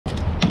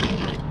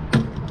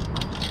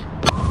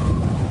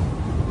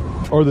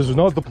Or this is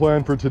not the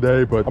plan for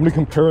today, but I'm gonna be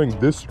comparing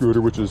this scooter,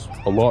 which is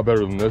a lot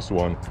better than this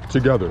one,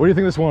 together. What do you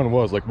think this one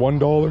was? Like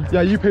 $1?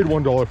 Yeah, you paid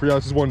 $1 for, yeah,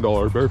 this is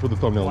 $1. Better for the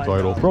thumbnail and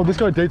title. Bro, this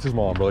guy dates his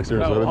mom, bro, like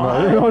seriously.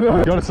 No,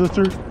 you got a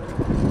sister?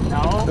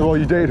 No. Well,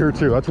 you date her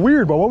too. That's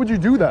weird, but why would you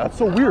do that? That's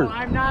so weird.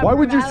 Why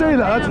would you say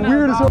that? That's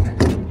weird as hell.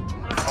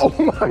 Oh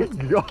my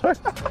god.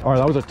 All right,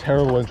 that was a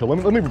terrible intro.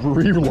 Let me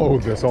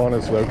reload this,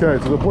 honestly. Okay,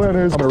 so the plan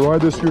is I'm gonna ride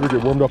this scooter,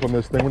 get warmed up on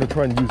this thing. I'm gonna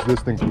try and use this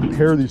thing to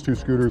compare these two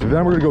scooters. And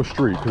then we're gonna go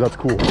street, because that's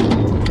cool.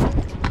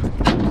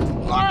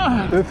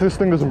 If this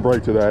thing doesn't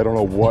break today, I don't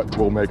know what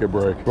will make it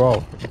break. Bro,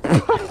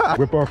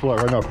 whip bar flat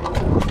right now.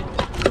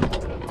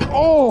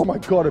 Oh my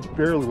god, it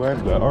barely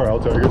landed that. All right, I'll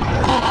take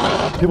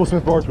it. People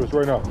Smith bar twist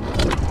right now.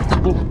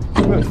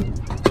 Smith.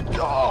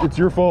 It's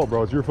your fault,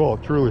 bro. It's your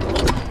fault, truly.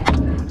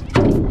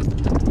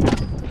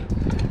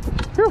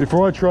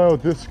 Before I try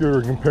out this scooter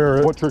and compare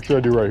it, what trick should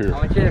I do right here? I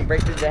want you to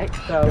break the deck,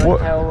 so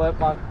tail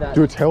whip off the...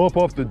 Do a tail whip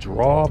off the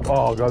drop?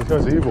 Oh god, this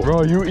guy's evil.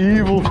 Bro, you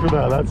evil for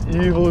that. That's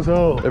evil as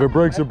hell. If it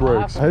breaks, it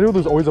breaks. I know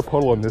there's always a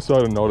puddle on this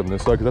side and not on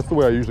this side, because that's the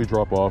way I usually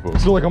drop off of.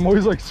 So like, I'm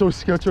always like so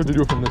sketchy to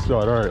do it from this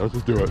side. All right, let's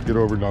just do it. Get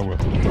over and done with.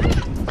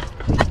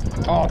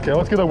 Oh, okay,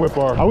 let's get that whip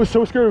bar. I was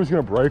so scared it was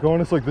gonna break,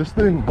 honestly. Like, this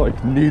thing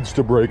like needs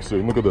to break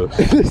soon. Look at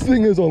this. This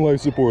thing is on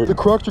life support. The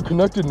cracks are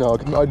connected now.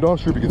 I'm not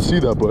sure if you can see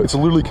that, but it's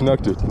literally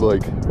connected.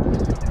 Like,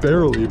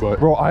 barely,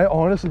 but bro, I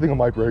honestly think it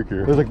might break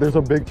here. There's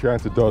a big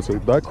chance it does. So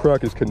that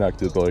crack is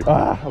connected. Like,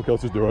 okay,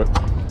 let's just do it.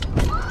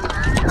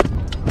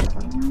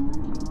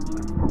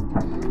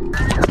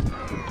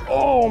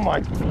 Oh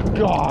my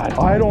god,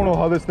 I don't know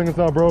how this thing is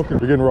not broken.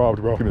 You're getting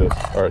robbed, bro. Give me this.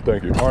 All right,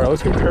 thank you. All right,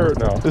 let's compare it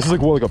now. This is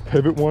like what, like a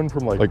pivot one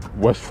from like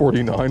West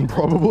 49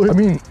 probably. I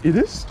mean, it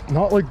is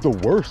not like the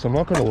worst, I'm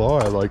not gonna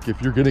lie. Like,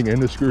 if you're getting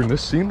into scooting,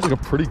 this seems like a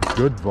pretty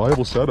good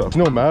viable setup. It's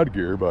no Mad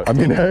Gear, but I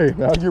mean, hey,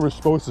 Mad Gear was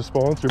supposed to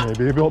sponsor me.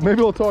 Maybe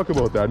I'll talk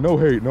about that. No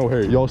hate, no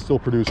hate. Y'all still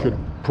produce good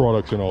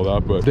products and all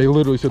that, but they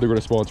literally said they're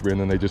gonna sponsor me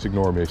and then they just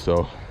ignore me.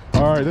 So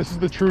all right, this is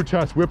the true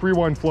test. Whip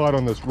rewind flat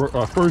on this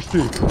first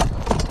tee.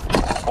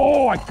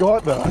 Oh, I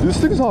got that. This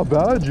thing's not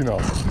bad, you know.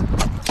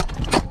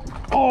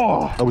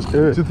 Oh, that was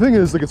it. The thing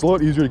is, like, it's a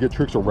lot easier to get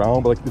tricks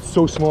around, but like, it's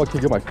so small I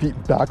can't get my feet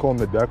back on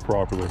the deck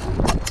properly.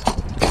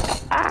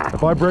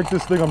 If I break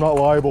this thing, I'm not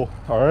liable.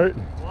 All right.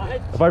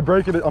 What? If I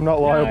break it, I'm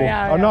not liable.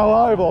 I'm not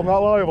liable. I'm not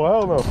liable.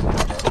 Hell no.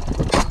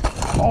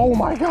 Oh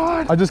my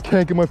god. I just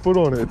can't get my foot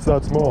on it. It's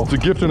that small. It's a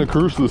gift and a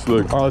curse, this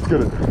thing. All right, let's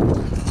get it.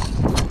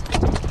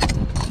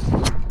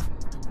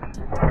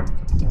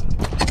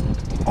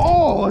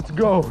 Oh, let's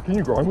go. Can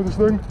you grind with this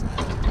thing?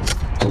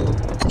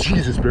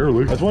 Jesus,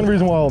 barely. That's one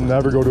reason why I'll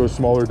never go to a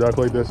smaller deck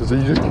like this, is that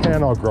you just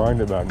cannot grind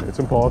it, man. It's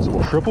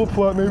impossible. Triple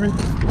flat, maybe?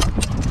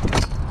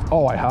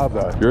 Oh, I have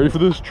that. You ready for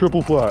this?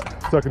 Triple flat.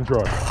 Second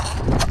try.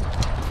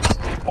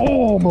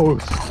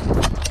 Almost.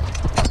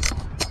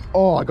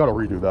 Oh, I gotta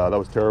redo that. That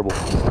was terrible.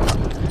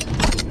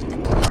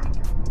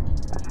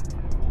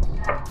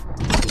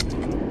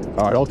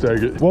 All right, I'll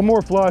take it. One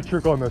more flat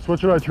trick on this. What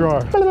should I try?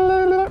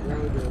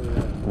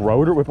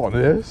 Rotor whip on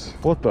this?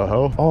 What the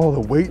hell? Oh,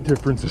 the weight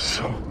difference is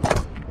so...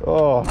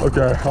 Oh,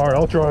 okay. All right,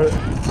 I'll try it.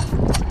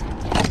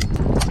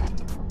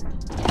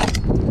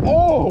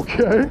 Oh,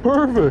 okay.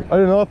 Perfect. I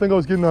did not think I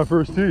was getting that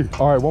first tee.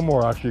 All right, one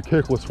more actually.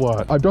 Kickless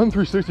flat. I've done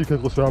 360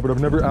 kickless flat, but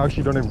I've never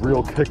actually done a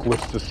real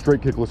kickless, just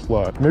straight kickless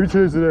flat. Maybe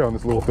today's the day on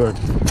this little thing.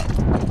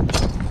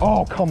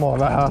 Oh, come on.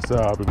 That has to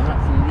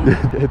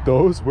happen. Hit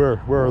those? Where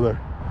are they?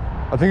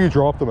 I think you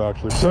dropped them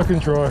actually.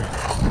 Second try.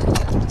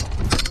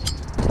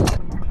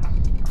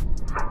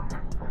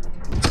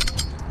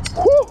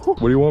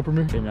 What do you want from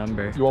me? Your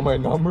number. You want my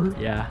number?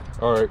 Yeah.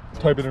 All right,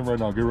 type it in right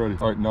now. Get ready.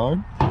 All right, 9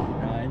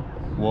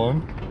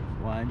 1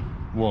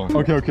 1.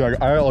 Okay.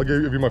 I'll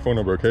give you my phone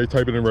number. Okay,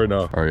 type it in right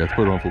now. All right, let's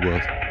put it on full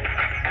blast.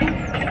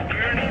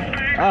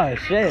 Oh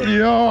shit.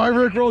 Yo, I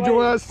rickrolled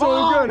your ass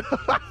so good.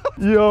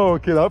 Yo,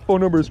 okay, that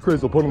phone number is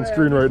crazy. I'll put it on the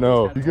screen right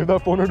now. You give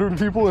that phone number to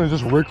people and it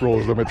just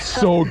rickrolls them. It's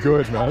so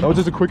good, man. That was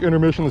just a quick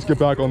intermission. Let's get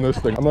back on this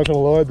thing. I'm not gonna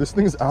lie, this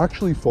thing is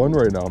actually fun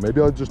right now.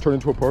 Maybe I'll just turn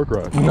into a park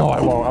rat. No,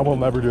 I won't. I will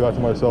never do that to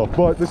myself.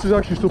 But this is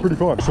actually still pretty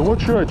fun. So what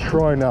should I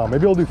try now?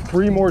 Maybe I'll do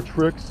 3 more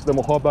tricks, then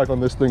we'll hop back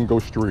on this thing and go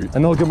street. And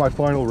then I'll get my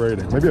final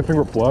rating. Maybe a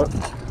finger flat.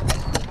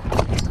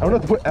 I don't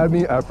have to put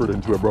any effort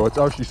into it, bro. It's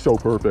actually so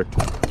perfect.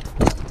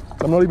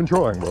 I'm not even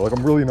trying, bro. Like,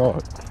 I'm really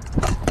not.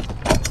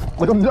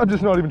 Like, I'm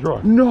just not even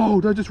trying. No,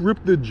 did I just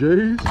rip the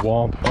J's?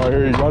 Womp. All right,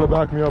 here, you gotta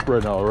back me up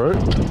right now, all right?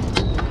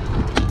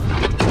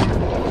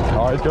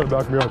 All right, you gotta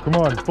back me up. Come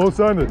on,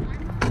 both-sided.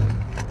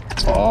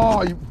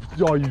 Oh, you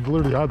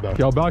literally had that.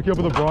 Okay, I'll back you up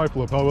with a bri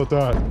flip. How about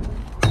that?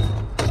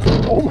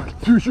 Oh my,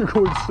 dude, you're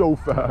going so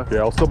fast. Yeah,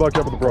 I'll still back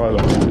you up with the bri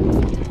though.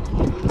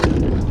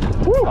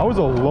 Woo, that was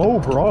a low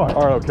bri. All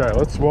right, okay,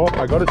 let's swap.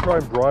 I gotta try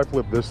and bri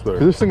flip this thing.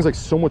 This thing's like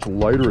so much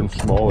lighter and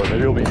smaller.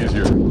 Maybe it'll be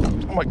easier.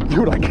 Oh my,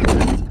 dude, I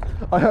can't.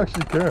 I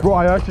actually can't. Bro,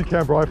 I actually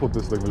can't bri flip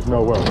this thing. There's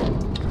no way.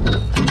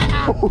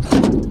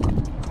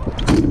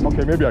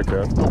 Okay, maybe I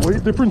can. The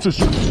weight difference is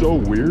just so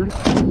weird.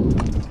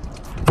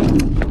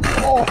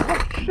 Oh,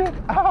 shit,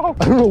 ow.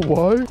 I don't know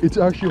why. It's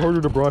actually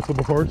harder to brass up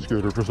a hard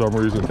scooter for some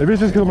reason. Maybe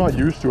it's just because I'm not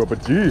used to it,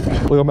 but geez.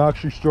 Like, I'm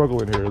actually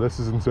struggling here. This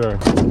is insane.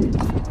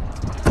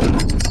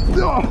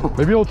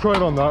 Maybe I'll try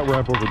it on that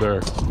ramp over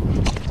there.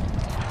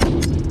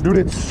 Dude,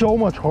 it's so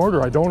much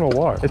harder. I don't know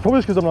why. It's probably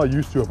just because I'm not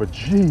used to it, but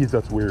geez,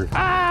 that's weird.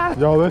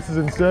 Yo, this is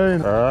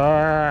insane. All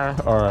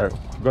right,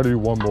 gotta do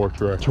one more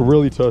trick to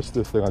really test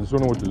this thing. I just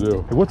don't know what to do.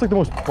 Like, what's like the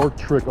most park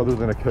trick other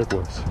than a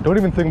kickless? Don't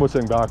even think about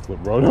saying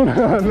backflip, bro. No,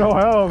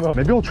 hell no.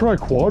 Maybe I'll try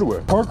quad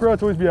whip. Park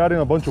rats always be adding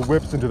a bunch of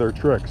whips into their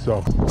tricks,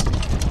 so.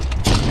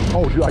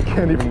 Oh, dude, I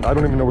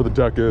don't even know where the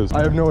deck is.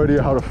 I have no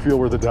idea how to feel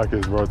where the deck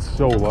is, bro. It's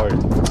so light.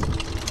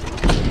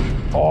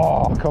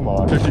 Oh, come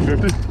on.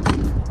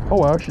 50-50?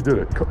 Oh, I actually did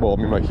it. Well, I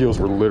mean, my heels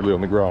were literally on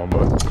the ground,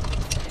 but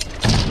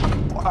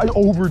I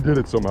overdid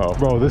it somehow.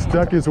 Bro, this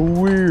deck is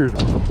weird.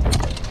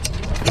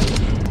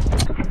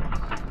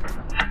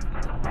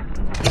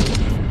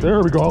 There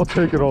we go. I'll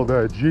take it all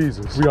day.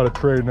 Jesus. We got to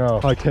trade now.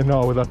 I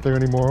cannot with that thing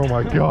anymore. Oh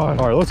my God.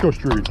 All right, let's go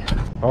street.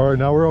 All right,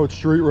 now we're out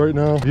street right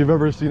now. If you've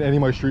ever seen any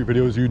of my street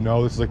videos, you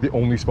know this is like the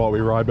only spot we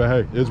ride, but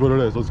hey, it is what it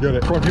is. Let's get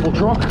it. Front people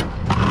truck.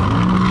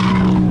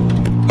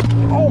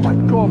 Oh my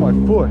God, my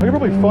foot. I can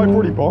probably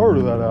 540 bar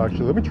to that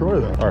actually. Let me try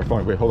that. All right,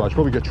 fine. Wait, hold on. I should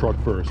probably get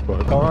truck first,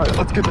 but all right,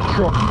 let's get the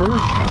truck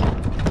first.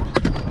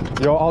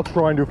 Yo, I'll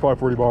try and do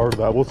 540 bar to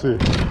that. We'll see.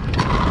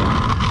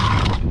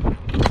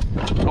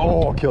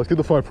 Oh, okay, let's get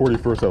the 540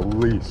 first at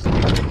least.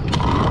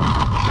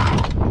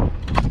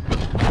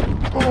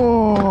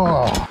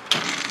 Oh.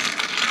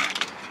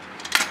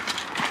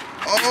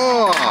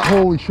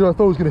 Holy shit, I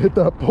thought I was gonna hit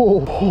that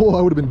pole. Oh,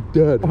 I would have been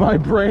dead. My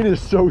brain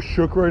is so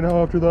shook right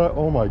now after that.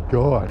 Oh my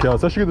God. Okay,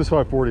 let's actually get this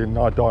 540 and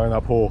not die on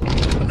that pole.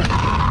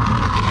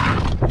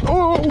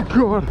 Oh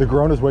God. The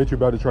ground is way too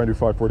bad to try and do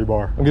 540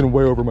 bar. I'm getting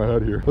way over my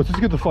head here. Let's just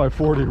get the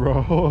 540,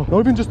 bro. Not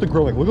even just the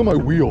ground, like look at my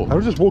wheel. I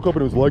just woke up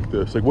and it was like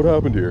this. Like what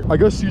happened here? I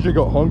guess CJ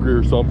got hungry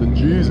or something.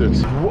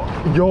 Jesus.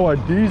 Yo, a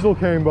diesel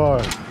came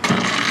by.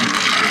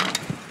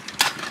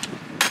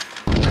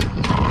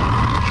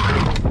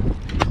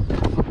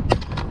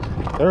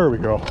 There we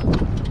go.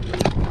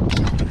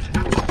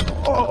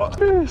 Oh,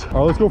 geez. All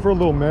right, let's go for a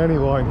little Manny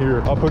line here.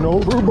 Up and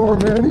over, bar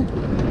Manny.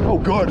 Oh,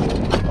 good.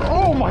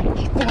 Oh my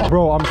God.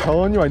 Bro, I'm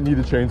telling you, I need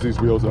to change these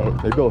wheels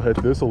out. Maybe I'll hit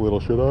this a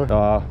little, should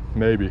I?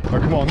 Maybe. All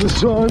right, come on,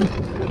 this time.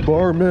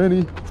 Bar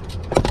Manny.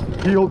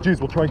 Heel. Geez,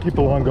 we'll try and keep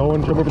the line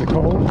going. Jump over the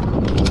cone.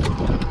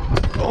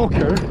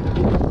 Okay.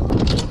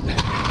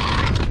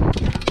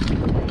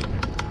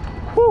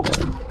 Woo.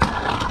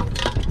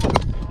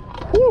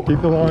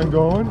 Keep the line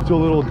going. Do a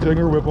little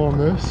dinger whip on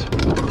this.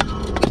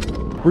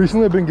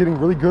 Recently, I've been getting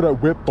really good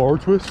at whip bar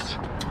twists.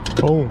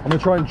 Boom. I'm gonna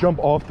try and jump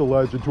off the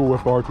ledge into a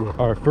whip bar twist.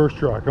 All right, first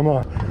try. Come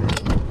on.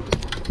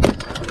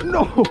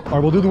 No. All right,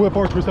 we'll do the whip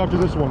bar twist after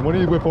this one.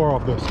 180 whip bar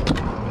off this.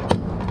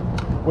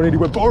 180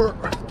 whip bar.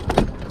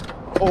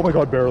 Oh my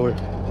God, barely.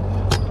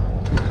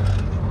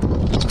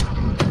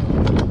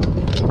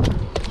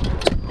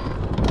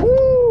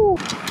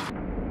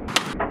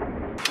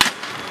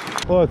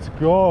 Let's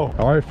go.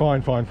 All right,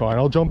 fine.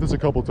 I'll jump this a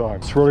couple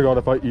times. Swear to God,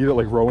 if I eat it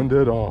like Rowan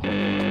did, oh.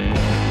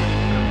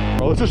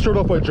 Well, let's just start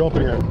off by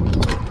jumping it.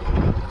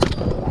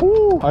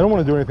 Woo. I don't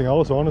want to do anything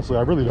else, honestly.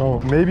 I really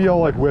don't. Maybe I'll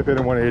like whip it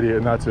in 180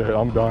 and that's it.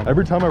 I'm done.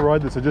 Every time I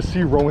ride this, I just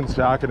see Rowan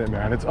stacking it,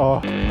 man. It's,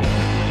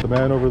 the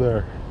man over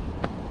there,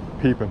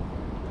 peeping.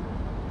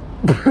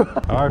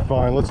 All right,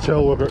 fine. Let's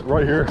chill with it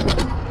right here.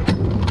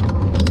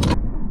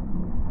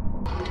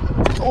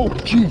 Oh,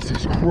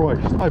 Jesus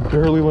Christ. I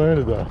barely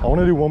landed that. I want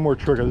to do one more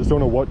trick. I just don't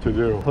know what to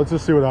do. Let's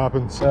just see what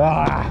happens.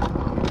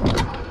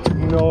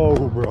 No,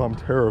 bro. I'm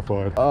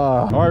terrified.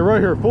 All right, right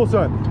here. Full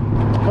send.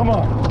 Come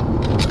on.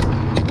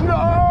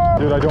 No!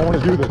 Dude, I don't want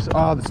to do this.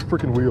 This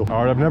freaking wheel.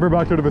 All right, I've never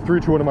backed out of a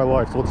 3-2-1 in my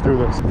life, so let's do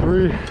this.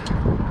 3,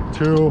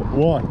 2,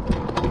 1.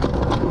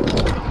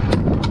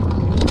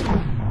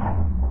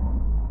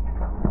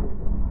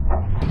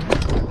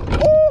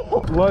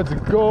 Let's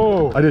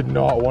go. I did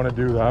not want to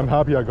do that. I'm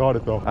happy I got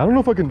it though. I don't know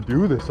if I can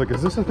do this. Like,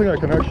 is this a thing I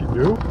can actually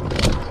do?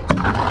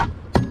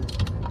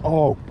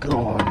 Oh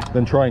God.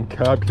 Then try and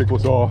cab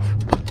kickless off.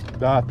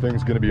 That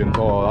thing's gonna be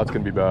oh, that's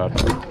gonna be bad.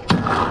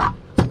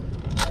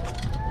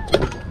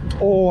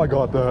 Oh, I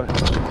got that.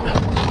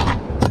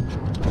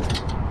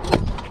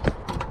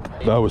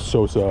 That was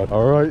so sad.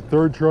 All right,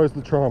 third try's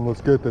the charm. Let's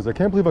get this. I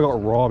can't believe I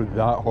got robbed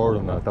that hard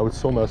on that. That was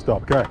so messed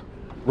up. Okay,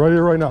 right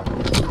here, right now.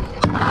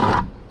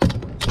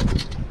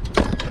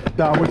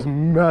 That was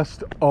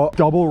messed up.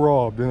 Double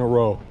robbed in a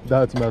row.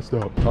 That's messed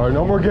up. All right,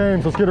 no more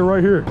games. Let's get it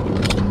right here.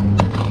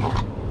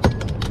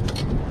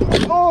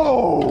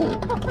 Oh!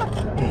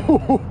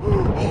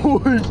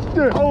 Holy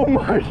shit. Oh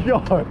my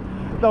God.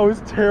 That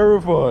was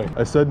terrifying.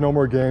 I said no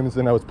more games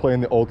and I was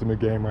playing the ultimate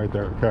game right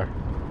there. Okay,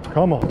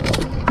 come on.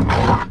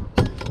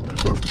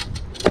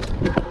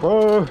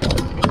 Woo!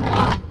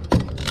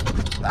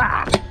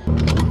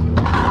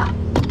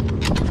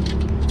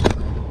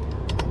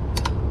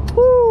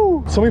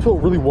 Something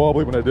felt really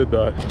wobbly when I did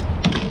that.